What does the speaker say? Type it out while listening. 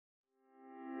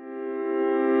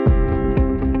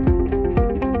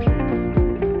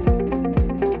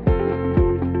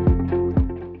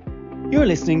You're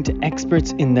listening to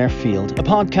Experts in Their Field, a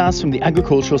podcast from the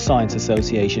Agricultural Science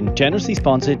Association, generously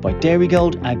sponsored by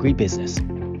Dairygold Agribusiness.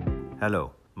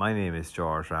 Hello, my name is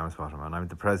George Ramsbottom and I'm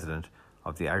the President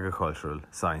of the Agricultural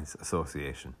Science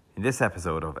Association. In this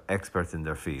episode of Experts in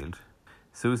Their Field,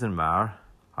 Susan Marr,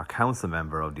 our council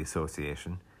member of the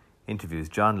association, interviews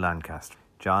John Lancaster.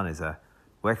 John is a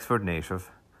Wexford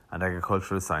native and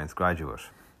agricultural science graduate.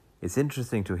 It's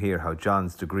interesting to hear how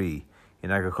John's degree in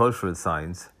agricultural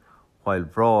science, while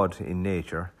broad in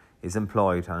nature, is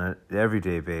employed on an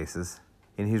everyday basis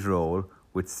in his role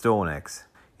with StoneX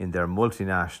in their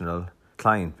multinational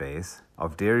client base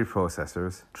of dairy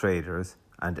processors, traders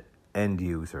and end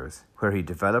users, where he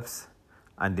develops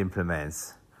and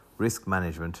implements risk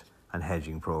management and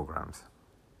hedging programs.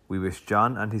 We wish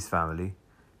John and his family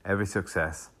every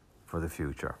success for the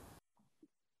future.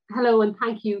 Hello, and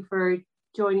thank you for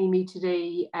joining me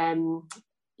today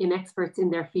in Experts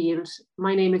in Their Field.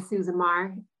 My name is Susan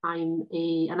Marr. I'm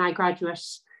an ag graduate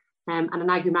and an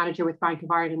agri manager with Bank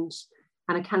of Ireland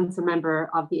and a council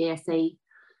member of the ASA.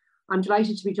 I'm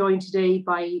delighted to be joined today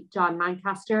by John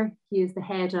Lancaster. He is the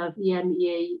head of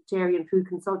EMEA Dairy and Food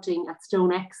Consulting at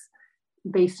StoneX,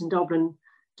 based in Dublin.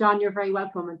 John, you're very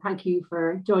welcome, and thank you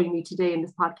for joining me today in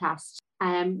this podcast.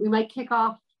 We might kick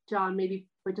off, John, maybe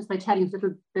just by telling us a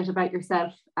little bit about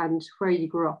yourself and where you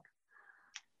grew up.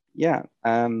 Yeah,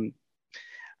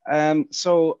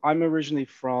 so I'm originally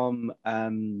from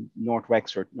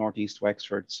northeast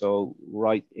Wexford, so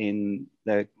right in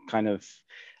the kind of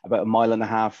about 1.5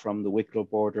 miles from the Wicklow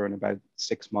border and about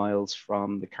 6 miles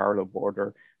from the Carlow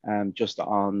border, just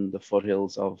on the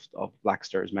foothills of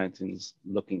Blackstairs Mountains,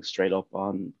 looking straight up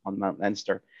on Mount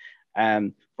Leinster.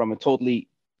 From a totally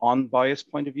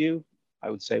unbiased point of view, I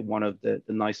would say one of the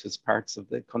nicest parts of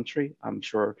the country. I'm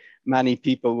sure many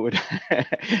people would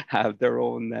have their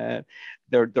own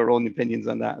opinions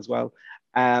on that as well.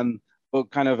 But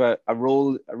kind of a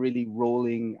really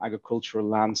rolling agricultural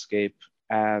landscape,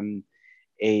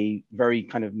 a very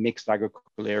kind of mixed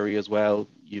agricultural area as well.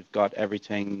 You've got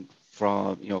everything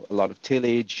from a lot of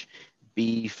tillage,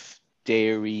 beef,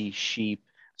 dairy, sheep.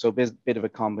 So a bit of a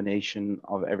combination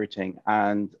of everything,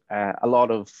 and a lot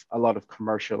of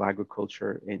commercial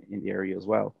agriculture in the area as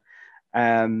well.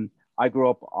 I grew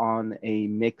up on a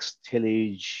mixed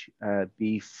tillage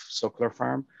beef suckler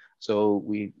farm. So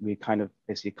we kind of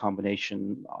basically a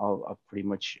combination of pretty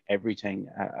much everything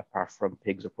apart from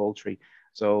pigs or poultry.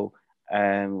 So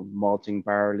malting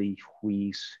barley,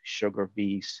 wheat, sugar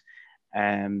beet,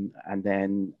 and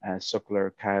then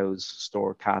suckler cows,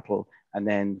 store cattle. And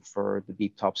then for the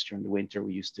beef tops during the winter,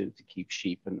 we used to keep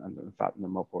sheep and fatten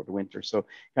them up over the winter. So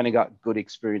kind of got good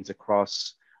experience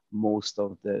across most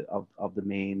of the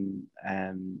main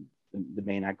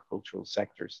agricultural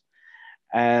sectors.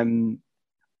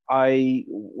 I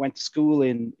went to school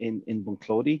in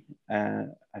Bunclody.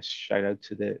 A shout out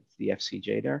to the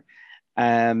FCJ there,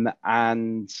 and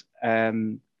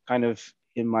kind of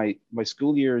in my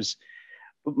school years.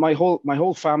 My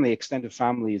whole family, extended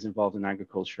family, is involved in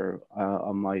agriculture.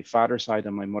 On my father's side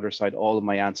and my mother's side, all of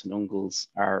my aunts and uncles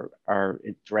are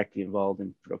directly involved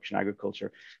in production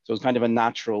agriculture. So it's kind of a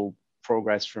natural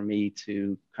progress for me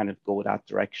to kind of go that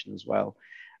direction as well.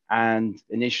 And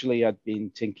initially, I'd been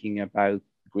thinking about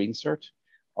Green Cert,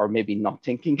 or maybe not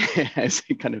thinking, as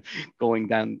kind of going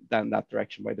down that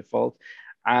direction by default.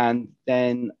 And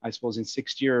then I suppose in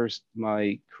 6 years,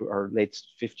 late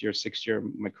fifth year, sixth year,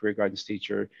 my career guidance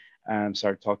teacher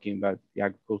started talking about the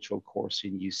agricultural course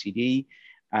in UCD,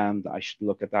 and I should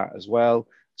look at that as well.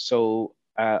 So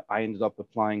I ended up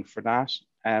applying for that.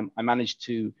 I managed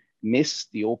to miss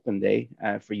the open day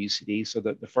for UCD, so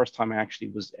that the first time I actually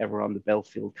was ever on the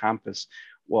Belfield campus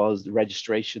was the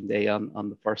registration day on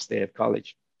the first day of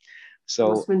college.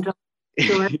 So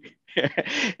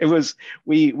it was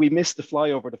we missed the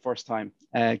flyover the first time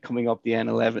coming up the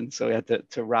N11, so we had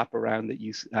to wrap around at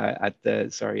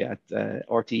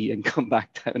RT and come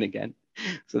back down again.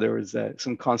 So there was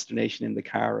some consternation in the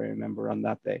car, I remember, on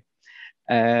that day.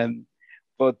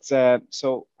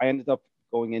 So I ended up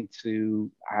going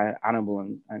into animal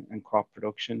and crop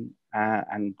production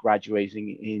and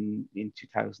graduating in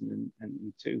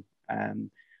 2002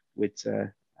 with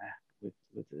a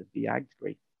BAg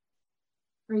degree.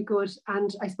 Very good. And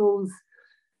I suppose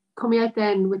coming out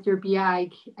then with your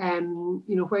BAg,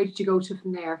 where did you go to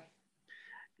from there?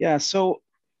 Yeah, so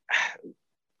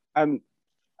I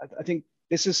think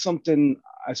this is something,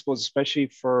 I suppose, especially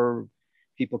for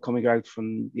people coming out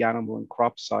from the animal and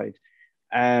crop side.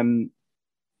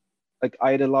 Like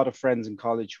I had a lot of friends in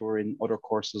college who were in other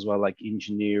courses as well, like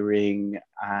engineering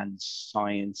and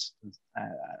science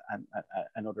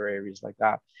and other areas like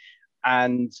that.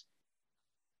 And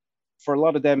for a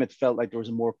lot of them, it felt like there was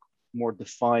a more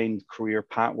defined career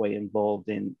pathway involved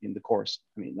in the course.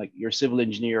 I mean, like your civil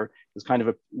engineer is kind of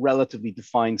a relatively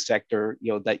defined sector,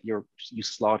 that you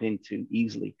slot into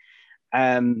easily.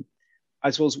 I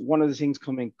suppose one of the things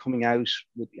coming out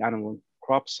with the animal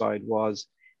crop side was,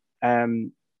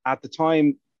 at the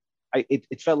time,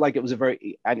 it felt like it was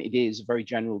and it is a very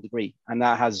general degree, and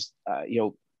that has,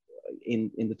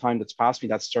 in the time that's passed me,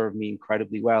 that served me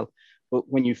incredibly well. But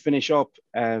when you finish up,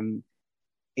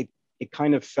 it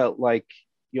kind of felt like,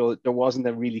 there wasn't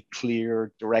a really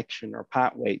clear direction or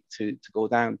pathway to go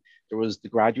down. There was the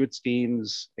graduate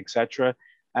schemes, etc.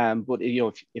 But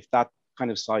if that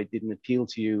kind of side didn't appeal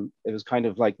to you, it was kind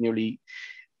of like nearly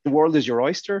the world is your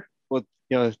oyster. But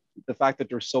the fact that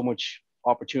there's so much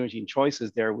opportunity and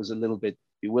choices there was a little bit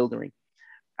bewildering.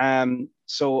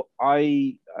 So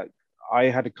I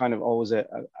had a kind of always a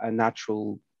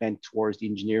natural bent towards the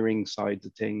engineering side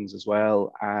of things as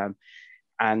well.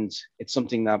 And it's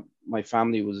something that my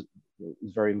family was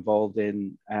very involved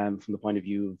in, from the point of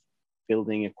view of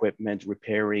building equipment,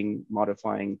 repairing,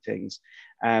 modifying things.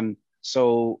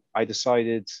 So I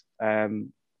decided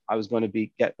I was going to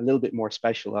get a little bit more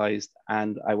specialized,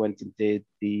 and I went and did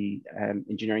the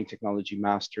engineering technology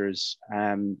masters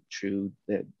through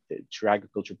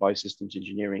agriculture biosystems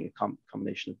engineering, a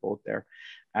combination of both there,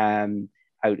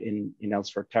 out in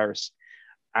Ellsford Terrace.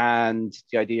 And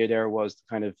the idea there was to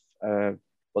kind of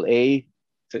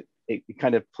it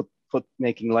kind of put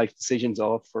making life decisions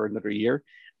off for another year,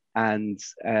 and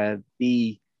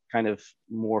B, kind of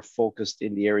more focused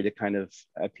in the area that kind of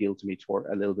appealed to me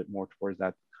a little bit more towards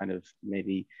that kind of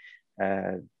maybe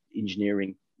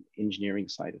engineering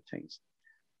side of things.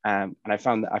 And I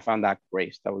found that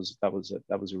great. That was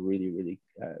a really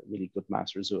really good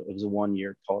master's. It was a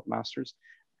 1-year taught master's.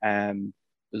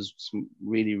 There's some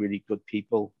really good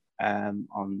people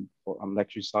on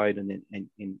lecture side and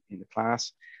in the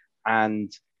class,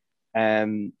 and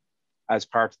as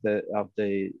part of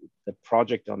the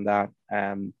project on that,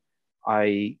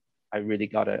 I really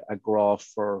got a grow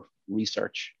for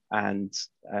research and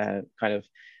kind of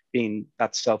being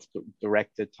that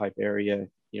self-directed type area,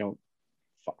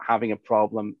 having a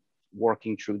problem,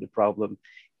 working through the problem,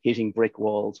 hitting brick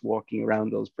walls, walking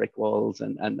around those brick walls,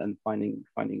 and finding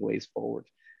ways forward.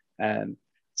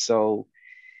 So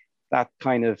that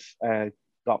kind of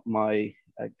got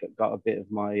a bit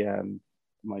of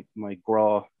my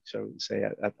grow, so to say,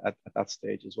 at that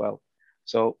stage as well.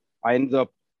 So I ended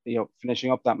up,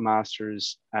 finishing up that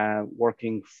master's,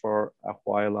 working for a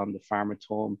while on the farm at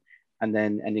home, and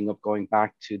then ending up going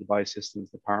back to the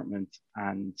biosystems department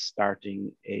and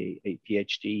starting a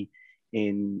PhD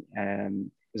in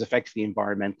it was effectively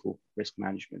environmental risk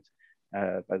management,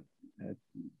 about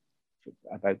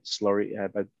slurry,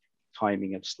 about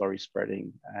timing of slurry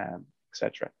spreading,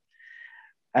 etc.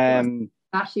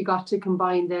 Actually got to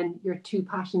combine then your two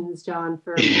passions, John,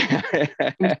 for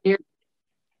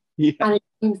Yeah. And it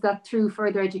seems that through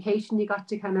further education, you got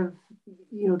to kind of,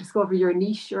 discover your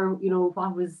niche, or,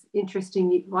 what interested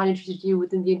you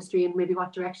within the industry, and maybe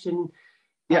what direction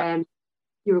you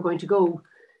were going to go.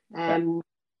 So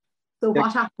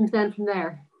what happened then from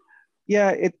there?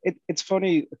 Yeah, it's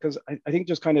funny because I think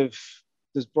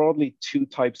there's broadly two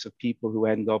types of people who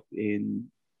end up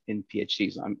in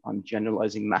PhDs. I'm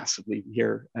generalizing massively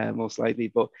here, most likely,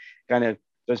 but kind of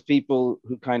there's people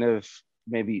who kind of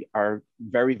maybe are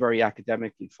very, very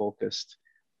academically focused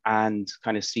and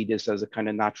kind of see this as a kind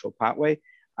of natural pathway.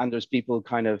 And there's people who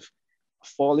kind of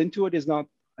fall into it is not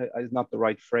the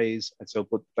right phrase. And so,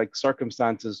 but like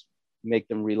circumstances make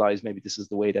them realize maybe this is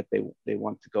the way that they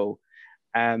want to go.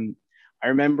 I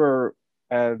remember,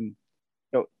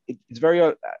 it's very,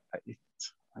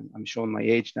 I'm showing my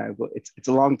age now, but it's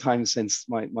a long time since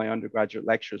my undergraduate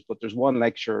lectures, but there's one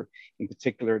lecture in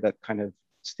particular that kind of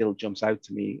still jumps out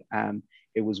to me.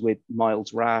 It was with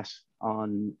Miles Rath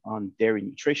on dairy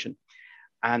nutrition.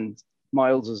 And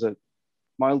Miles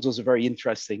was a very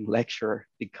interesting lecturer,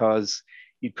 because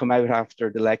you'd come out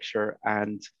after the lecture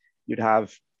and you'd have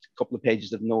a couple of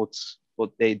pages of notes,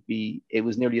 but it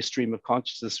was nearly a stream of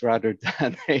consciousness rather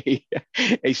than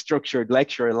a structured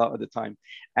lecture a lot of the time.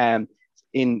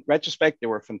 In retrospect, they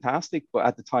were fantastic, but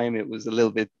at the time it was a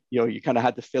little bit, you kind of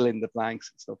had to fill in the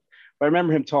blanks and stuff. But I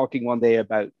remember him talking one day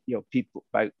about, people,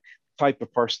 about the type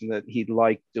of person that he'd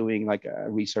like doing like a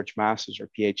research master's or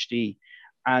PhD.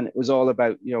 And it was all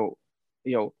about, and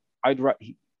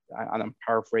I'm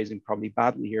paraphrasing probably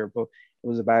badly here, but it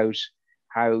was about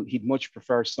how he'd much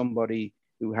prefer somebody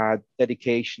who had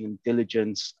dedication and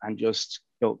diligence and just,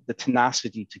 the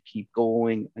tenacity to keep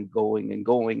going and going and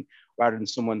going, rather than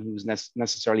someone who's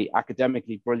necessarily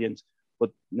academically brilliant, but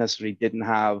necessarily didn't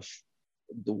have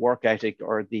the work ethic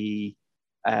or the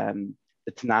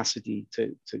tenacity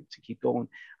to keep going.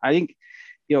 I think,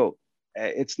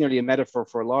 it's nearly a metaphor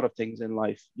for a lot of things in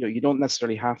life. You don't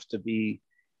necessarily have to be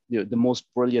the most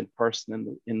brilliant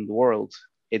person in the world.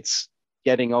 It's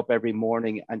getting up every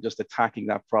morning and just attacking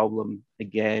that problem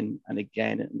again and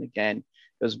again and again.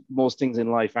 Because most things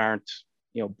in life aren't,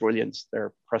 brilliance.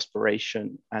 They're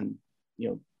perspiration and,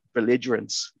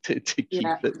 belligerence to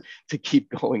keep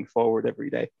going forward every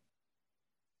day.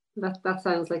 That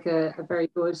sounds like a very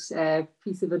good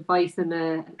piece of advice, and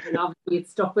obviously it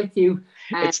stuck with you.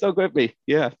 It stuck with me,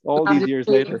 yeah, all these years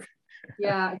later.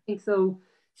 Yeah, I think so.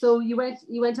 So you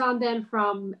went on then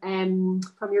from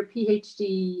your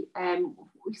PhD. I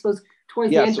suppose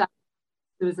towards the end,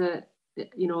 there was a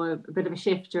bit of a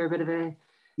shift or a bit of a.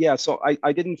 Yeah, so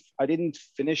I didn't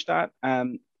finish that.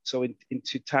 So in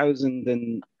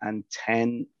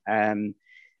 2010,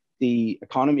 the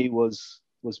economy was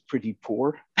pretty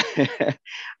poor,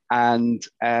 and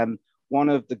one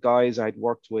of the guys I'd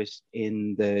worked with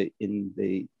in the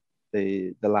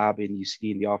lab in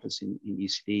UCD, in the office in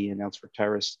UCD in Ellsworth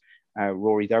Terrace,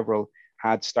 Rory Deverell,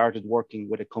 had started working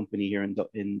with a company here in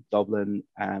Dublin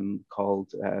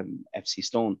called FC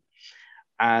Stone.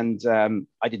 And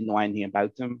I didn't know anything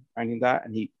about them or anything like that.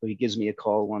 And he gives me a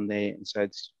call one day and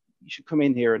said, "You should come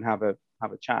in here and have a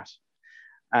chat."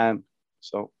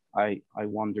 So I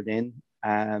wandered in,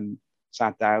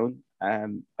 sat down. I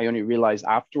only realized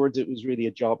afterwards it was really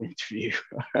a job interview.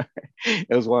 It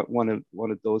was one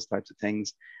of those types of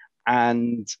things.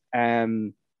 And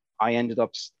I ended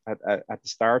up at the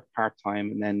start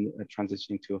part-time, and then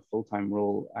transitioning to a full-time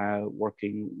role,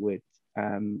 working with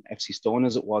FC Stone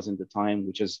as it was in the time,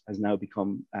 which has now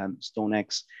become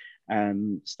StoneX,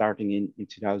 starting in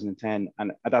 2010.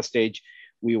 And at that stage,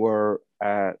 we were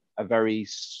a very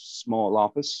small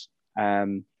office.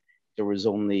 There was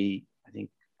only, I think,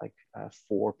 like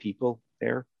 4 people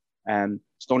there.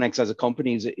 StoneX as a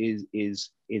company is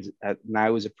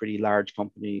now a pretty large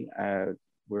company.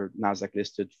 We're NASDAQ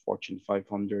listed, Fortune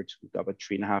 500. We've got about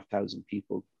 3,500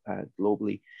 people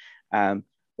globally.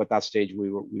 But at that stage, we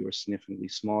were significantly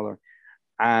smaller,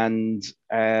 and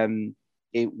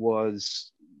it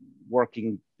was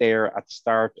working there at the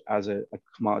start as a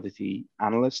commodity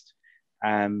analyst,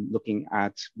 looking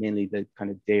at mainly the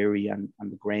kind of dairy and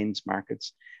the grains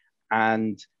markets.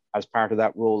 And as part of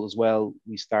that role as well,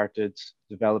 we started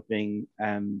developing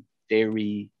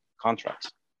dairy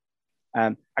contracts.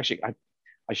 Actually,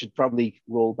 I should probably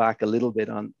roll back a little bit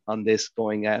on this,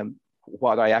 going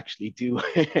what I actually do.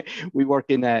 We work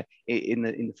in the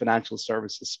financial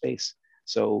services space,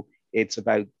 so it's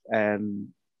about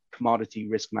commodity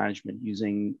risk management,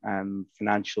 using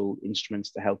financial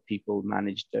instruments to help people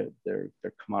manage their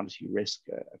commodity risk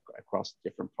across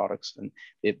different products. And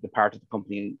the part of the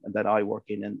company that I work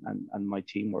in and my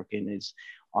team work in is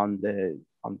on the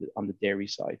dairy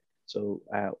side, so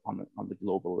on the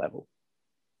global level.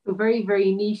 So very,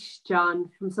 very niche, John,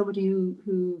 from somebody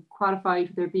who qualified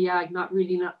for their BAG, not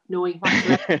knowing what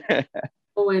to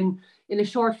go in a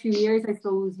short few years. I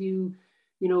suppose you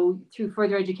through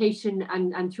further education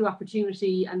and through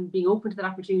opportunity and being open to that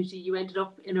opportunity, you ended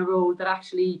up in a role that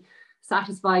actually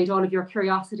satisfied all of your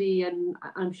curiosity. And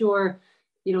I'm sure,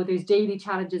 there's daily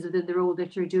challenges within the role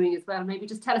that you're doing as well. Maybe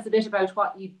just tell us a bit about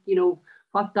what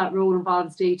what that role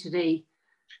involves day to day.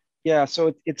 Yeah,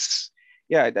 so that's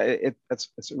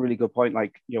a really good point.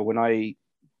 Like, when I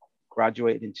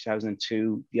graduated in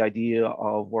 2002, the idea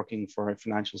of working for a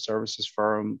financial services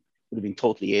firm would have been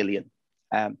totally alien.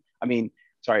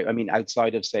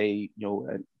 Outside of, say,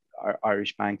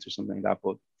 Irish banks or something like that,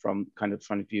 but from kind of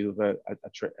point of view of a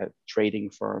trading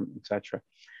firm, etc.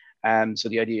 So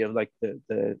the idea of like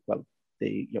the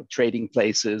trading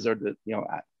places, or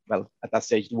at that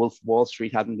stage, the Wolf of Wall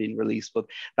Street hadn't been released, but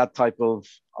that type of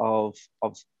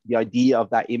the idea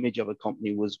of that image of a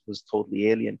company was totally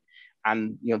alien.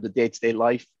 And the day-to-day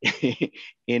life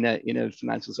in a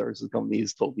financial services company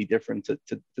is totally different to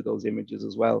those images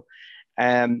as well.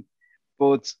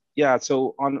 But yeah,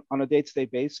 so on a day-to-day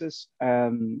basis,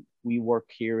 we work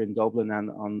here in Dublin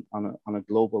and on a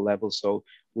global level. So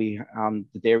we, on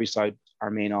the dairy side,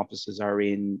 our main offices are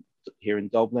here in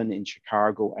Dublin, in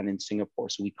Chicago, and in Singapore.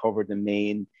 So we cover the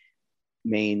main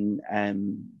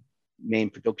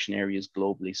production areas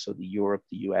globally. So the Europe,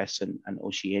 the US, and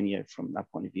Oceania from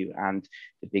that point of view. And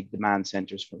the big demand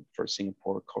centers for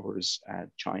Singapore covers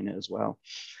China as well.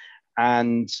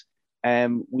 And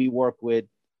we work with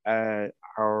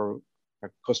our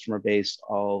customer base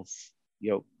of,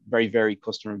 very, very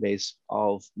customer base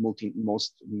of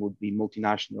most would be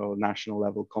multinational, national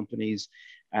level companies,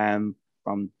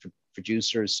 from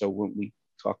producers. So when we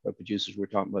talk about producers, we're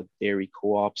talking about dairy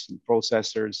co-ops and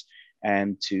processors,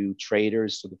 and to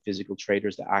traders, so the physical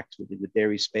traders that act within the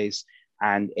dairy space,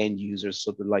 and end users,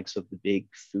 so the likes of the big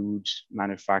food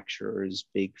manufacturers,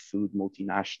 big food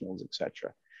multinationals,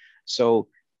 etc. So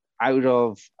out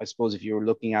of, I suppose, if you're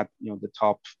looking at, the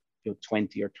top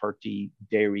 20 or 30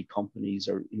 dairy companies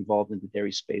are involved in the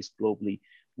dairy space globally,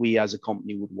 we as a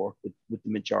company would work with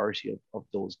the majority of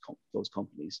those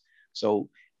companies. So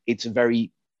it's a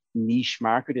very niche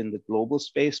market in the global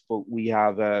space, but we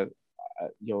have a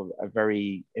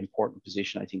very important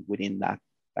position, I think, within that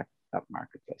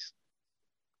marketplace.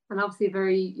 And obviously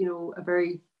a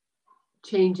very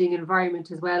changing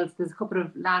environment as well. So there's a couple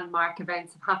of landmark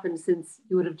events have happened since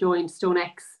you would have joined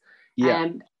StoneX. Yeah.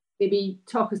 Maybe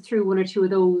talk us through one or two of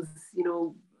those,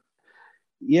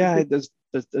 Yeah, there's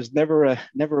never a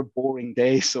boring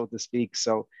day, so to speak.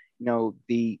 So,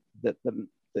 the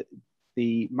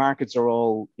markets are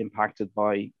all impacted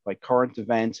by current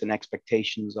events and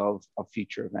expectations of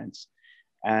future events.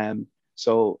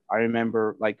 So I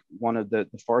remember, like, one of the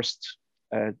first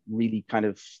really kind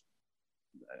of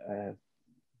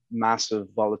massive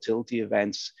volatility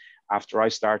events after I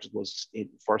started was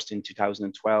first in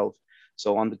 2012.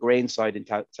 So on the grain side in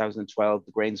 2012,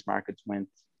 the grains markets went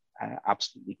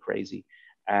absolutely crazy.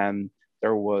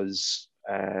 There was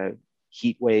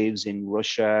heat waves in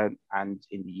Russia and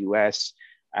in the US.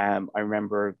 I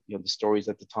remember, the stories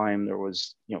at the time. There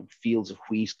was, fields of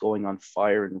wheat going on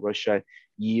fire in Russia.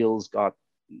 Yields got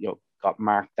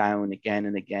marked down again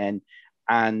and again,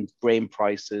 and grain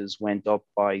prices went up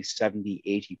by 70,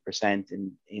 80%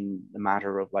 in the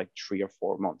matter of like 3 or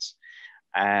 4 months.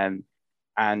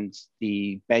 And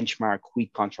the benchmark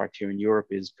wheat contract here in Europe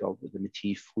is called the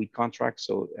Matif wheat contract.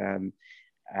 So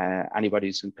anybody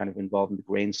who's kind of involved in the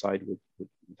grain side would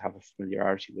have a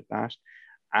familiarity with that.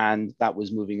 And that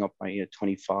was moving up by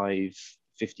 25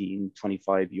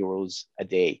 euros a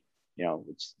day,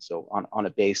 which, so on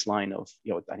a baseline of,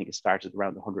 I think it started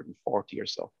around 140 or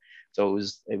so. So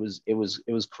it was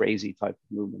crazy type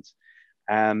of movements.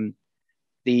 As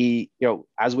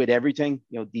with everything,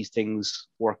 these things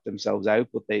work themselves out,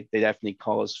 but they definitely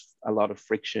cause a lot of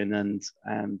friction and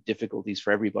difficulties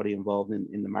for everybody involved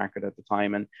in the market at the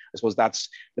time. And I suppose that's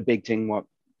the big thing.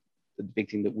 The big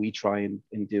thing that we try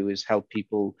and do is help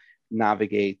people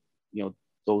navigate,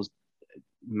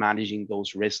 managing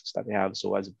those risks that they have.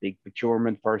 So as a big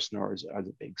procurement person, or as a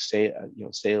big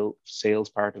sales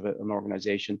part of an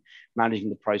organization, managing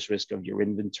the price risk of your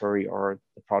inventory or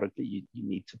the product that you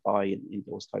need to buy in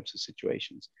those types of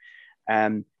situations.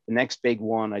 The next big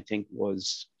one, I think,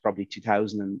 was probably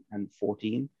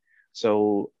 2014.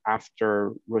 So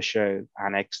after Russia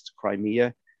annexed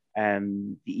Crimea,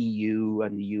 the EU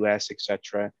and the US,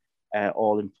 etc.,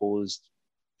 all imposed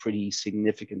pretty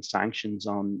significant sanctions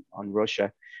on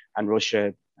Russia, and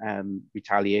Russia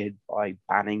retaliated by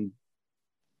banning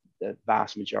the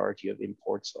vast majority of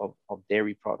imports of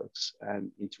dairy products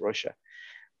into Russia.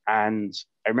 And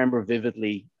I remember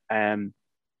vividly,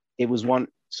 it was one.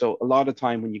 So a lot of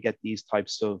time when you get these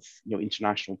types of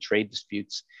international trade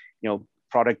disputes,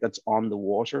 product that's on the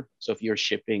water. So if you're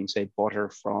shipping, say, butter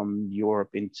from Europe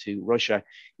into Russia,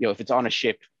 if it's on a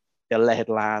ship, they'll let it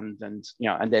land, and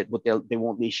they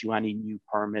won't issue any new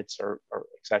permits or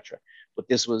etc. But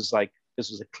this was a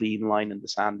clean line in the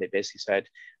sand. They basically said,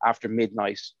 after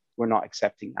midnight, we're not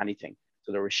accepting anything.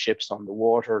 So there were ships on the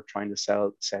water trying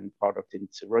to send product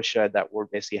into Russia that were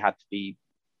basically had to be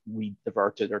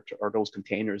diverted, or those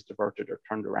containers diverted or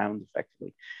turned around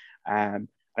effectively. I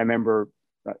remember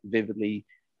vividly,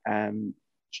 trying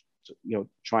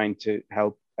to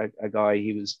help a guy.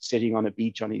 He was sitting on a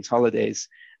beach on his holidays.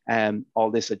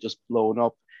 All this had just blown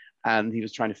up, and he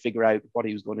was trying to figure out what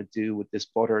he was going to do with this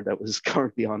butter that was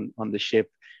currently on the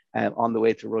ship on the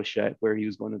way to Russia, where he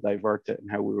was going to divert it, and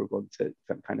how we were going to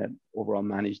kind of overall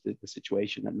manage the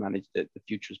situation and manage the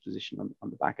futures position on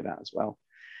the back of that as well.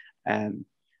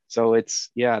 So there's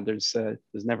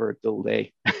never a dull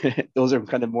day. Those are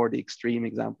kind of more the extreme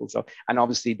examples of, and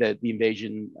obviously the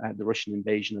invasion, the Russian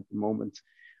invasion at the moment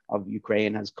of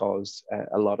Ukraine has caused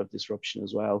a lot of disruption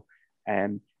as well.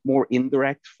 More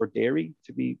indirect for dairy,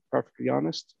 to be perfectly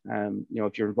honest.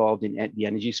 If you're involved in the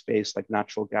energy space, like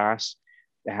natural gas,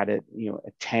 they had a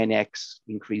 10x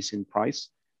increase in price,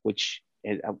 which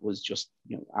was just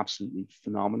absolutely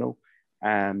phenomenal.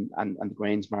 And the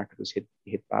grains market was hit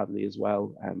badly as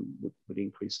well, with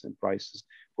increases in prices.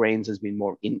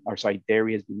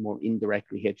 Dairy has been more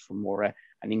indirectly hit from more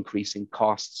an increase in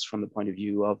costs from the point of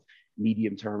view of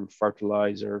medium-term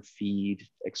fertilizer, feed,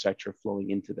 etc.,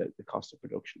 flowing into the cost of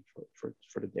production for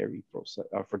the dairy process,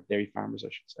 or for dairy farmers,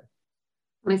 I should say.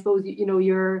 And I suppose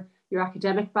your your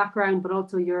academic background, but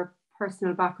also your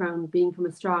personal background, being from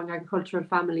a strong agricultural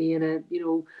family, and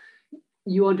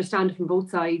you understand it from both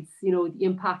sides, the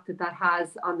impact that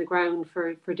has on the ground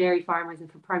for dairy farmers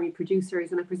and for primary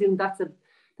producers. And I presume that's an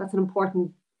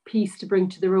important piece to bring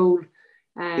to the role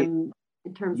in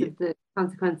terms of the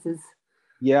consequences.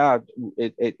 Yeah,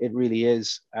 it really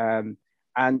is.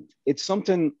 And it's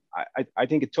something I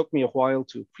think it took me a while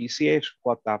to appreciate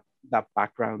what that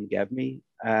background gave me,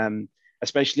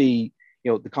 especially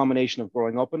the combination of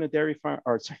growing up on a dairy farm,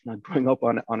 or sorry, not growing up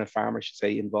on a farm, I should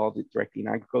say, involved directly in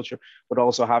agriculture, but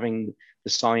also having the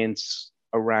science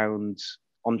around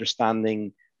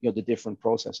understanding the different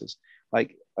processes.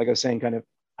 Like I was saying, kind of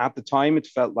at the time, it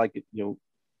felt like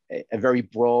a very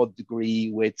broad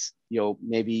degree with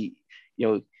maybe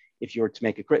if you were to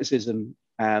make a criticism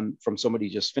from somebody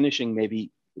just finishing,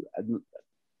 maybe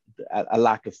a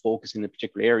lack of focus in a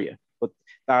particular area. But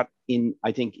that,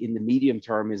 I think in the medium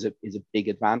term, is a big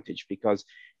advantage, because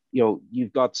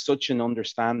you've got such an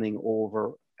understanding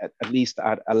over at least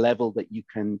at a level that you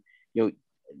can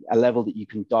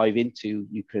dive into.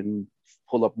 You can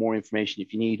pull up more information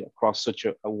if you need across such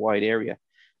a wide area.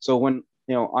 So when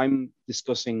I'm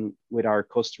discussing with our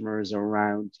customers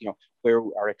around where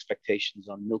our expectations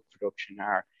on milk production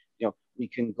are, we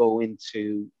can go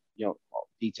into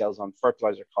details on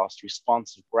fertilizer cost,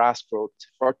 responsive grass growth to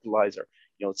fertilizer,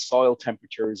 soil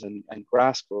temperatures and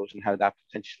grass growth, and how that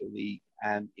potentially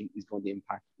is going to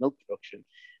impact milk production,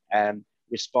 and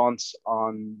response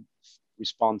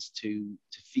to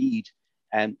feed,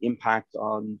 and impact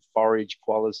on forage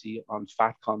quality, on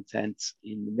fat content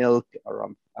in the milk, or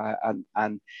on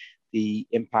and the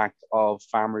impact of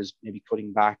farmers maybe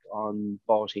cutting back on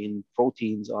bought in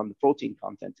proteins, on the protein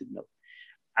content in milk,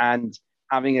 and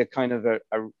having a kind of a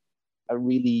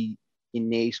really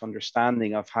innate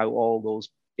understanding of how all those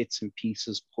bits and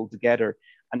pieces pull together.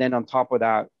 And then on top of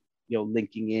that,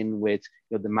 linking in with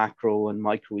the macro and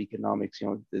microeconomics,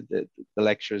 the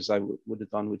lectures I would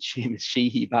have done with Seamus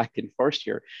Sheehy back in first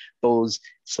year, those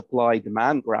supply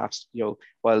demand graphs,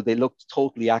 while they looked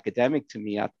totally academic to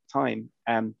me at the time,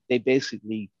 they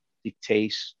basically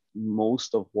dictate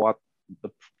most of what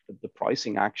the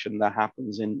pricing action that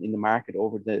happens in the market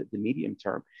over the medium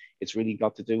term. It's really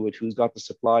got to do with who's got the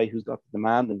supply, who's got the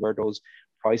demand, and where those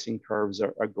pricing curves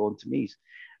are going to meet.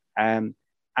 And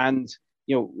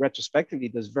retrospectively,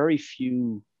 there's very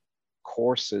few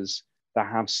courses that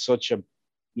have such a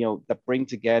that bring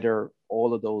together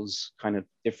all of those kind of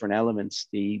different elements.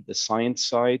 The science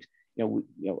side,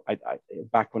 I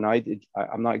back when I did,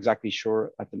 I'm not exactly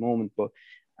sure at the moment, but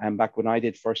back when I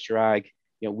did first year ag,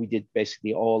 we did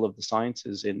basically all of the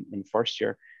sciences in first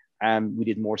year. We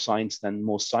did more science than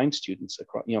most science students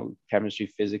across, chemistry,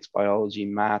 physics, biology,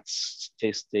 maths,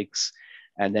 statistics,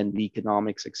 and then the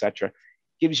economics, etc.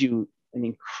 Gives you an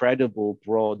incredible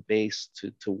broad base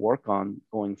to work on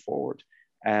going forward.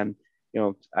 And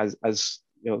as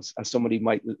somebody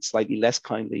might slightly less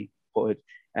kindly put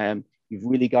it, you've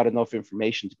really got enough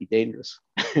information to be dangerous.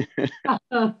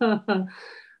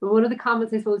 One of the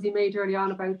comments I suppose you made early on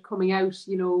about coming out,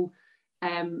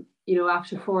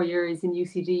 after 4 years in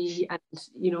UCD, and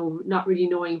not really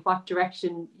knowing what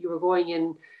direction you were going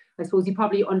in, I suppose you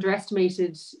probably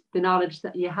underestimated the knowledge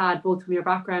that you had, both from your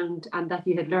background and that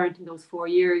you had learned in those 4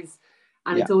 years.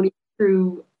 And it's only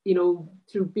through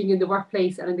being in the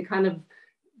workplace and in the kind of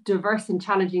diverse and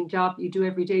challenging job you do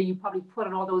every day, you probably put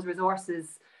on all those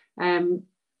resources. And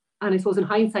I suppose in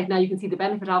hindsight now you can see the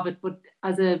benefit of it, but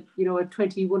as a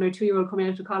 21 or 2-year-old coming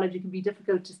out of college, it can be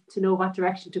difficult to know what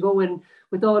direction to go in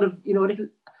with all of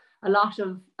a lot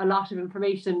of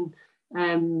information,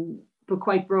 but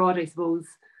quite broad, I suppose.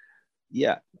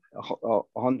 Yeah,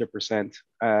 100%.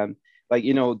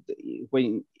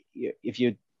 When if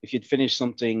you'd finished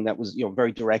something that was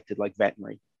very directed, like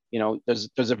veterinary,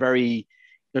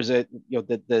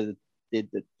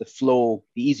 the flow,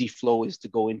 the easy flow is to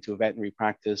go into a veterinary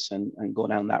practice and go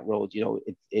down that road.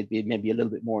 It'd be maybe a little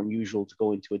bit more unusual to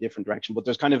go into a different direction, but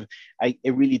there's kind of a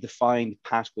really defined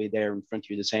pathway there in front of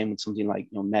you. The same with something like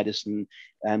medicine,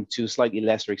 and to a slightly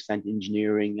lesser extent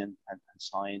engineering and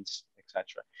science,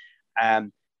 etc.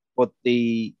 But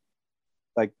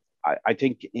I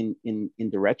think in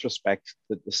the retrospect,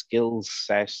 that the skills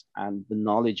set and the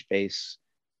knowledge base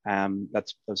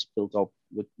that's built up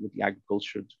with the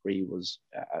agriculture degree was,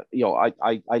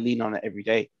 I lean on it every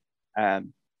day. I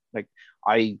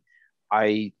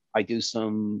do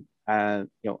some, I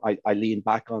lean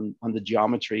back on the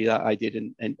geometry that I did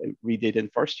and redid in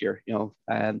first year,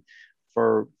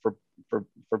 for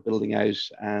building out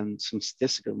some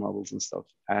statistical models and stuff.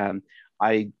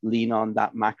 I lean on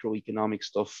that macroeconomic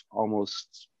stuff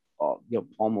almost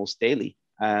almost daily.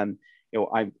 I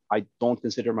don't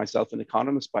consider myself an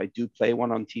economist, but I do play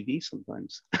one on TV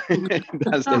sometimes,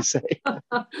 as they say.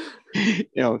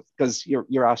 Because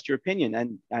you're asked your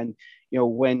opinion, and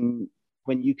when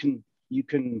you can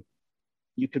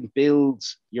build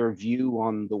your view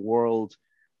on the world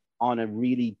on a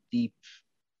really deep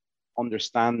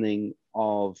understanding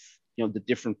of the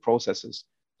different processes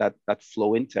that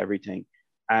flow into everything.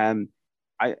 I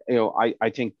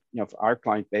think our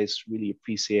client base really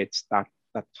appreciates that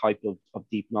type of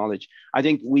deep knowledge. I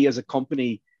think we as a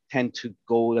company tend to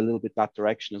go a little bit that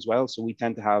direction as well. So we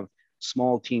tend to have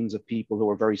small teams of people who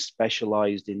are very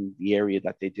specialized in the area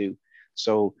that they do.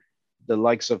 So the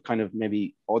likes of kind of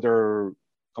maybe other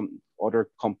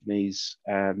companies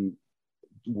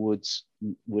would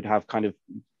have kind of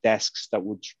desks that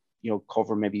would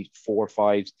cover maybe 4,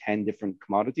 5, 10 different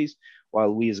commodities,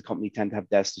 while we as a company tend to have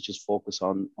desks that just focus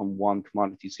on one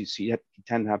commodity. So you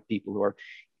tend to have people who are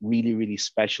really, really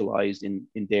specialized in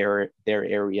their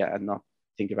area and not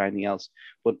think of anything else.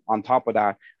 But on top of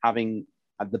that, having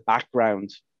the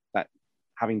background,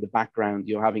 having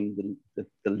the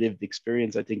lived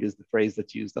experience, I think is the phrase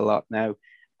that's used a lot now.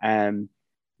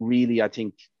 Really, I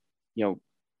think,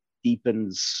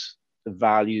 deepens the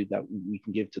value that we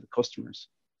can give to the customers.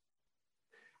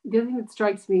 The other thing that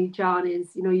strikes me, John,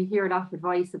 is, you hear a lot of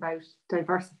advice about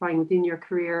diversifying within your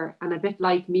career. And a bit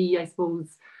like me, I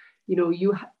suppose,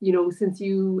 since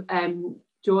you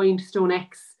joined StoneX,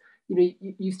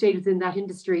 you stayed within that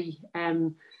industry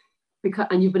and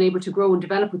you've been able to grow and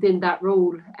develop within that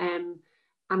role. And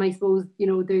I suppose,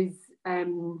 there's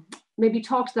maybe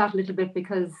talk to that a little bit,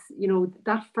 because,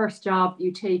 that first job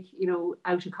you take,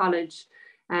 out of college,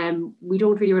 we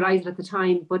don't really realize it at the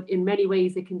time, but in many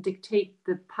ways it can dictate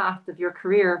the path of your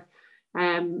career.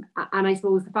 And I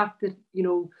suppose the fact that,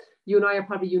 you and I are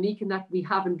probably unique in that we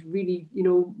haven't really,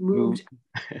 moved,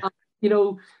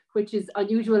 which is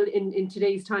unusual in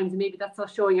today's times. And maybe that's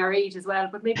us showing our age as well,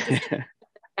 but maybe just,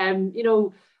 I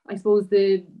suppose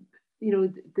the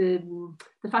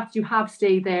fact that you have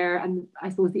stayed there, and I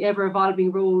suppose the ever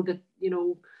evolving role that,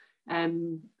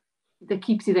 that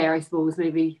keeps you there, I suppose,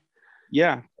 maybe.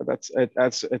 Yeah, it's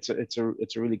a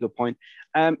really good point.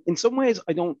 In some ways,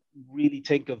 I don't really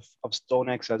think of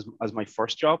StoneX as my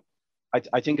first job.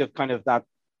 I think of kind of that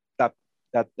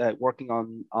working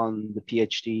on the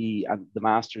PhD and the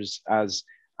master's as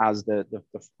the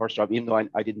first job, even though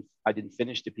I didn't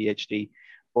finish the PhD,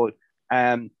 but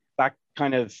that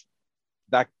kind of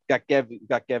that gave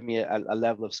me a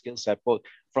level of skill set. But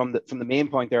from the main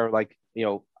point there, like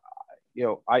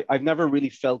I've never really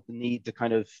felt the need to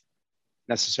kind of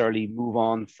necessarily move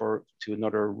on to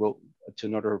another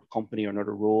company or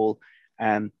another role,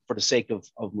 for the sake of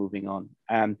moving on.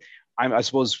 I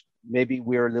suppose maybe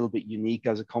we're a little bit unique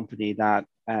as a company that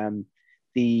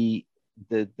the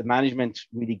management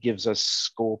really gives us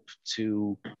scope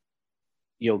to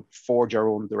forge our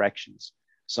own directions.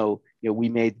 So we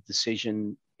made the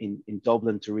decision in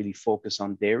Dublin to really focus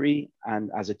on dairy,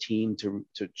 and as a team to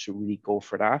really go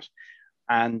for that.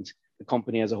 And the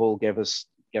company as a whole gave us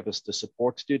the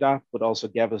support to do that, but also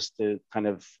gave us the kind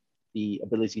of the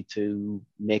ability to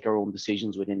make our own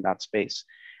decisions within that space.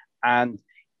 And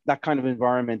that kind of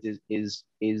environment is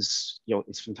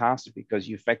fantastic, because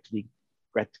you effectively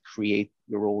get to create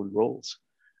your own roles,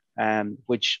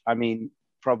 which, I mean,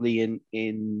 probably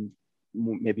in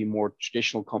maybe more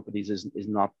traditional companies is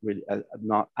not really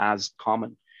not as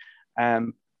common.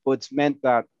 But it's meant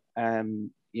that I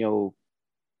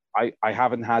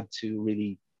haven't had to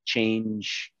really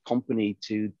change company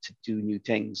to do new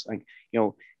things. Like,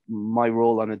 my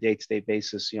role on a day-to-day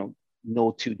basis,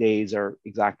 no 2 days are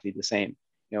exactly the same.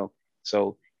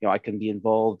 So I can be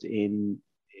involved in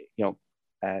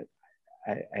a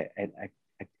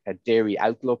dairy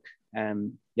outlook.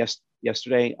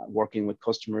 Yesterday, working with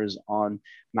customers on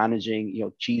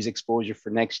managing cheese exposure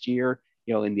for next year,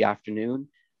 in the afternoon,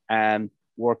 and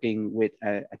working with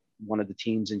one of the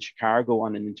teams in Chicago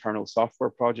on an internal software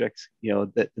project,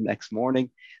 the next morning.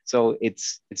 So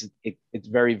it's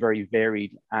very, very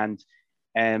varied, and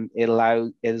it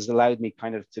has allowed me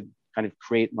kind of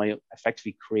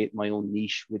effectively create my own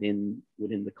niche within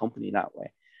the company that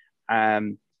way.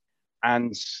 And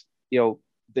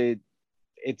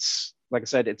it's, like I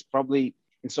said, it's probably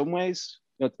in some ways,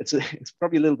 it's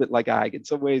probably a little bit like ag. In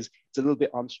some ways, it's a little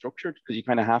bit unstructured, because you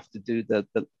kind of have to do the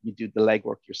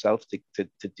legwork yourself to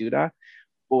do that.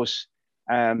 But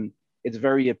it's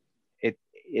very,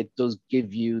 it does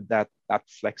give you that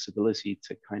flexibility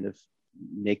to kind of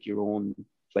make your own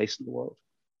place in the world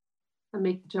and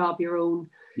make the job your own.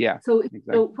 Yeah. So,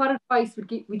 exactly. So what advice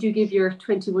would you give your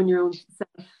 21-year-old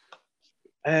self?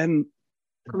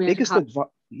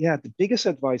 The biggest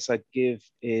advice I'd give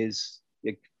is,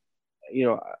 you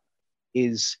know,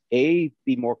 is A,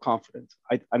 be more confident.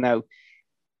 I now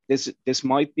this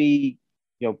might be,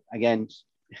 again,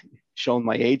 showing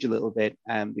my age a little bit,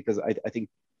 because I think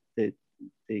the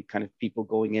kind of people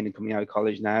going in and coming out of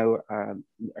college now are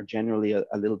generally a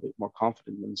little bit more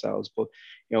confident in themselves. But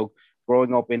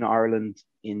growing up in Ireland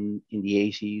in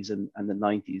the 80s and the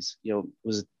 90s,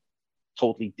 was a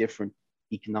totally different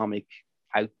economic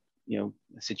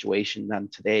situation than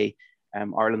today.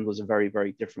 Ireland was a very,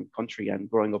 very different country, and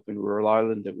growing up in rural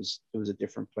Ireland, it was a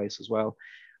different place as well.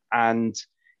 And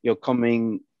I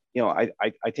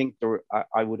think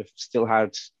I would have still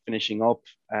had, finishing up,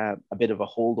 a bit of a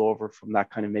holdover from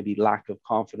that kind of maybe lack of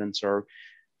confidence, or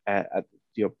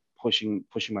pushing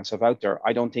myself out there.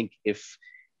 I don't think, if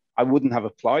I wouldn't have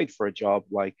applied for a job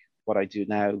like what I do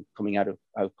now coming out of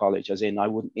college, as in I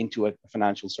wouldn't into a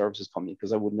financial services company,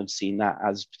 because I wouldn't have seen that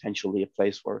as potentially a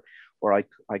place where I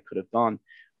could have gone.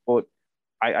 But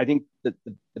I think that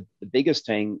the biggest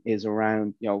thing is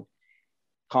around,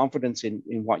 confidence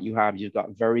in what you have. You've got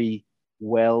a very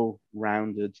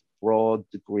well-rounded, broad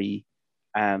degree,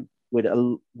 with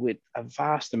a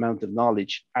vast amount of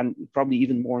knowledge, and probably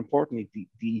even more importantly,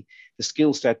 the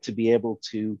skill set to be able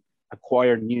to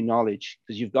acquire new knowledge,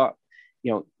 because you've got,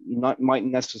 you might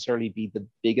necessarily be the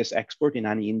biggest expert in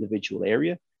any individual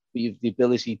area, but you've the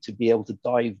ability to be able to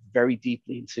dive very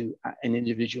deeply into an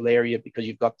individual area, because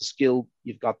you've got the skill,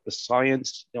 you've got the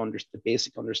science, the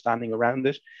basic understanding around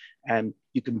it, and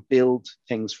you can build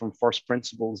things from first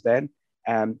principles then.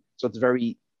 So it's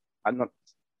very, I'm not,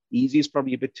 easy is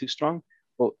probably a bit too strong,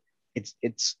 but it's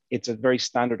a very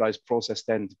standardized process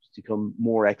then to become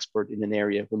more expert in an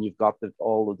area when you've got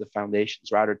all of the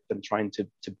foundations, rather than trying to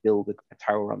build a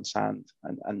tower on sand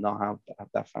and not have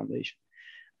that foundation.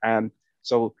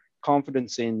 So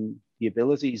confidence in the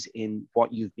abilities in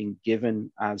what you've been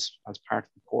given as part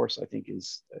of the course, I think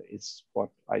is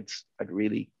what I'd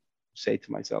really say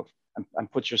to myself,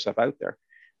 and put yourself out there.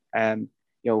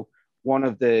 One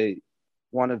of the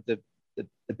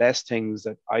best things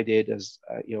that I did as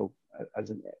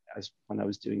when I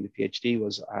was doing the PhD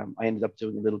was, I ended up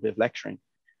doing a little bit of lecturing,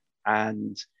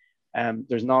 and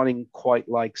there's nothing quite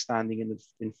like standing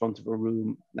in front of a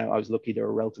room. Now, I was lucky, there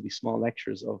were relatively small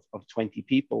lectures of 20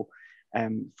 people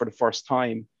for the first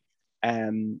time,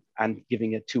 and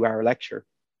giving a 2-hour lecture.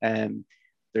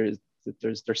 There's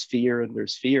fear, and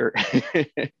there's fear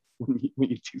when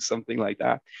you do something like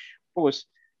that. But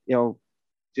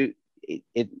it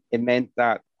meant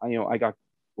that I got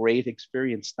great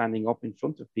experience standing up in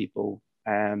front of people.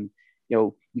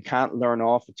 You can't learn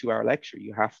off a 2-hour lecture.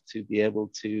 You have to be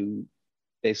able to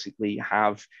basically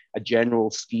have a general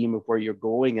scheme of where you're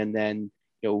going, and then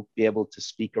be able to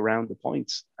speak around the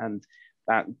points. And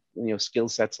that skill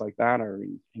sets like that are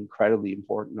incredibly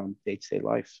important on day-to-day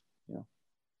life.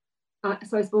 So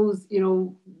I suppose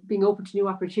being open to new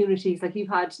opportunities, like you've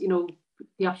had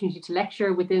the opportunity to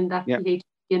lecture within that PhD,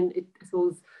 and I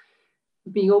suppose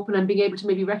being open and being able to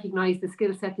maybe recognize the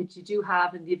skill set that you do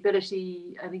have, and the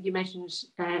ability, I think you mentioned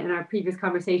in our previous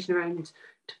conversation, around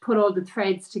to put all the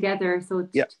threads together, so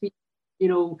to be,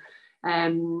 to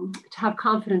have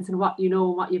confidence in what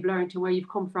what you've learned and where you've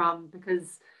come from,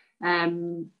 because that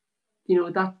we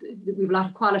have a lot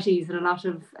of qualities and a lot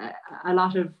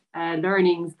of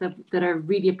learnings that are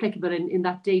really applicable in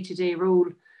that day-to-day role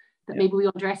that maybe we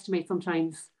underestimate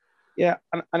sometimes. Yeah,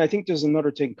 and I think there's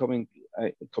another thing coming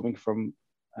from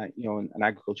an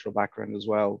agricultural background as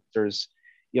well. There's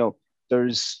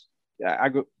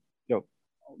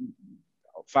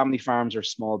family farms are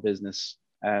small business.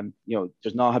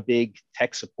 There's not a big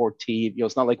tech support team.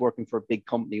 It's not like working for a big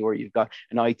company where you've got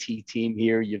an IT team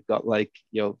here, you've got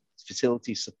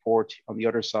facility support on the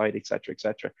other side, et cetera, et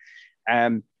cetera.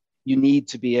 You need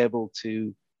to be able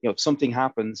to, if something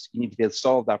happens, you need to be able to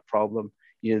solve that problem.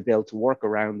 You need to be able to work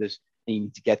around it, and you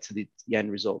need to get to the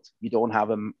end result. You don't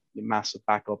have a massive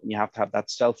backup, and you have to have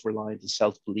that self-reliance and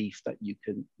self-belief that you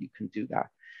can do that.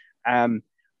 I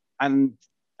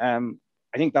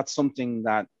think that's something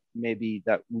that maybe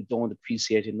that we don't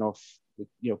appreciate enough,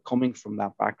 coming from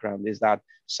that background, is that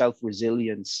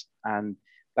self-resilience and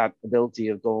that ability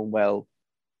of going, well,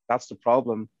 that's the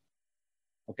problem.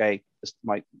 Okay,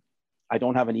 I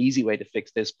don't have an easy way to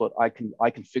fix this, but I can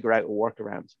figure out a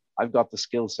workaround. I've got the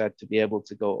skill set to be able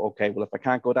to go, okay, well, if I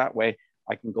can't go that way,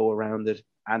 I can go around it,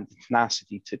 and the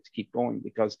tenacity to keep going,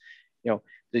 because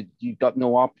you've got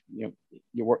no you're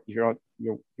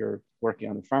working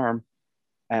on a farm,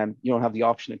 and you don't have the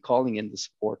option of calling in the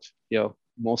support.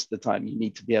 Most of the time you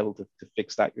need to be able to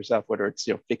fix that yourself, whether it's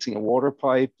fixing a water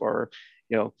pipe or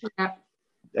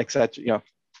etc. You know,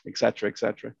 etc.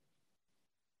 etc.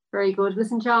 Very good.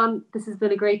 Listen, John, this has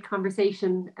been a great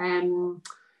conversation.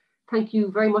 Thank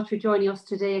you very much for joining us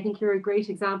today. I think you're a great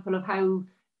example of how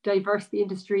diverse the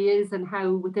industry is and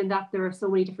how within that there are so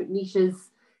many different niches.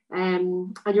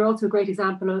 And you're also a great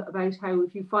example about how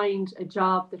if you find a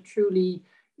job that truly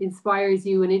inspires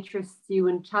you and interests you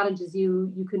and challenges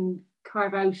you, you can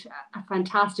carve out a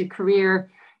fantastic career.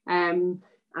 You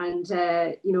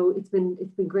know, it's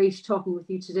been great talking with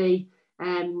you today.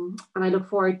 And I look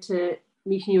forward to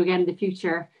meeting you again in the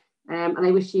future. And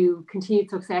I wish you continued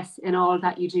success in all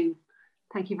that you do.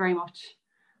 Thank you very much.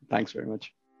 Thanks very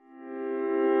much.